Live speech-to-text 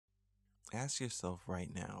Ask yourself right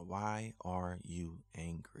now, why are you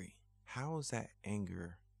angry? How is that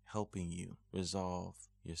anger helping you resolve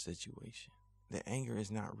your situation? The anger is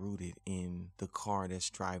not rooted in the car that's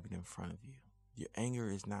driving in front of you. Your anger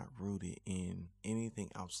is not rooted in anything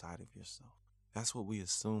outside of yourself. That's what we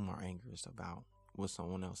assume our anger is about, what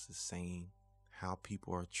someone else is saying, how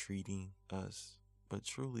people are treating us. But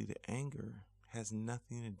truly, the anger has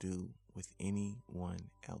nothing to do with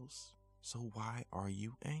anyone else. So why are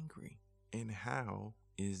you angry? And how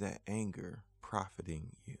is that anger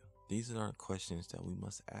profiting you? These are questions that we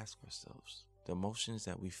must ask ourselves. The emotions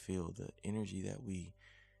that we feel, the energy that we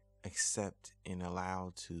accept and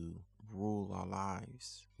allow to rule our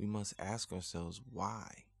lives, we must ask ourselves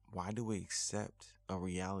why. Why do we accept a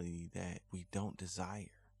reality that we don't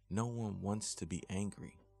desire? No one wants to be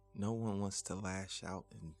angry. No one wants to lash out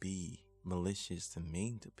and be malicious and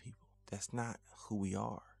mean to people. That's not who we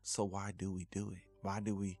are. So why do we do it? Why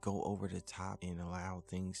do we go over the top and allow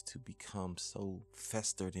things to become so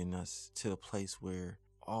festered in us to the place where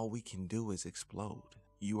all we can do is explode?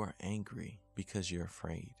 You are angry because you're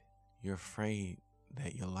afraid. You're afraid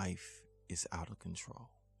that your life is out of control.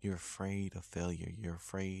 You're afraid of failure. You're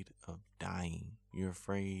afraid of dying. You're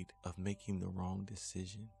afraid of making the wrong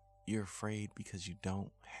decision. You're afraid because you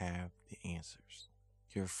don't have the answers.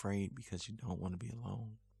 You're afraid because you don't want to be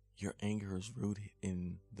alone. Your anger is rooted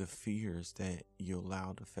in the fears that you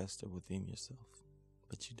allow to fester within yourself.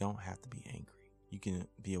 But you don't have to be angry. You can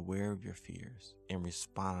be aware of your fears and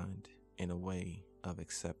respond in a way of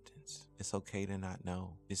acceptance. It's okay to not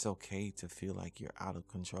know. It's okay to feel like you're out of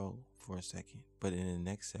control for a second. But in the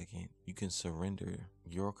next second, you can surrender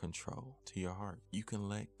your control to your heart. You can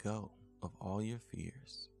let go of all your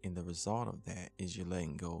fears. And the result of that is you're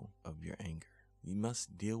letting go of your anger. You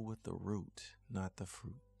must deal with the root, not the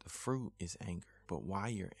fruit. The fruit is anger, but why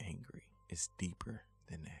you're angry is deeper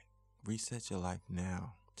than that. Reset your life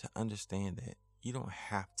now to understand that you don't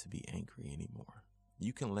have to be angry anymore.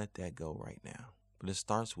 You can let that go right now. But it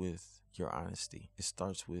starts with your honesty. It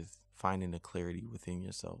starts with finding the clarity within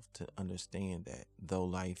yourself to understand that though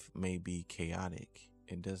life may be chaotic,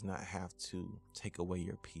 it does not have to take away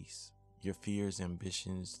your peace. Your fears,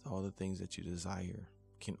 ambitions, all the things that you desire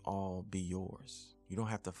can all be yours. You don't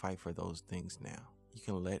have to fight for those things now. You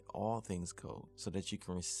can let all things go so that you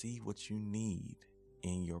can receive what you need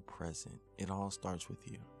in your present. It all starts with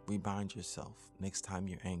you. Remind yourself next time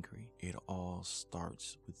you're angry, it all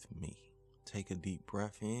starts with me. Take a deep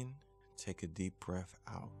breath in, take a deep breath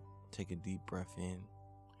out. Take a deep breath in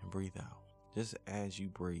and breathe out. Just as you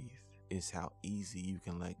breathe is how easy you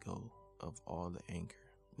can let go of all the anger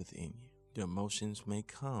within you. The emotions may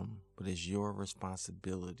come, but it's your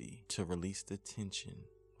responsibility to release the tension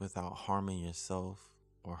without harming yourself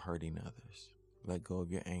or hurting others. Let go of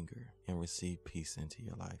your anger and receive peace into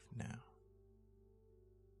your life now.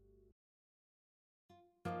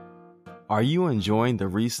 Are you enjoying the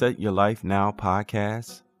Reset Your Life Now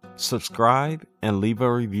podcast? Subscribe and leave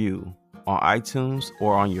a review on iTunes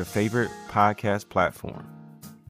or on your favorite podcast platform.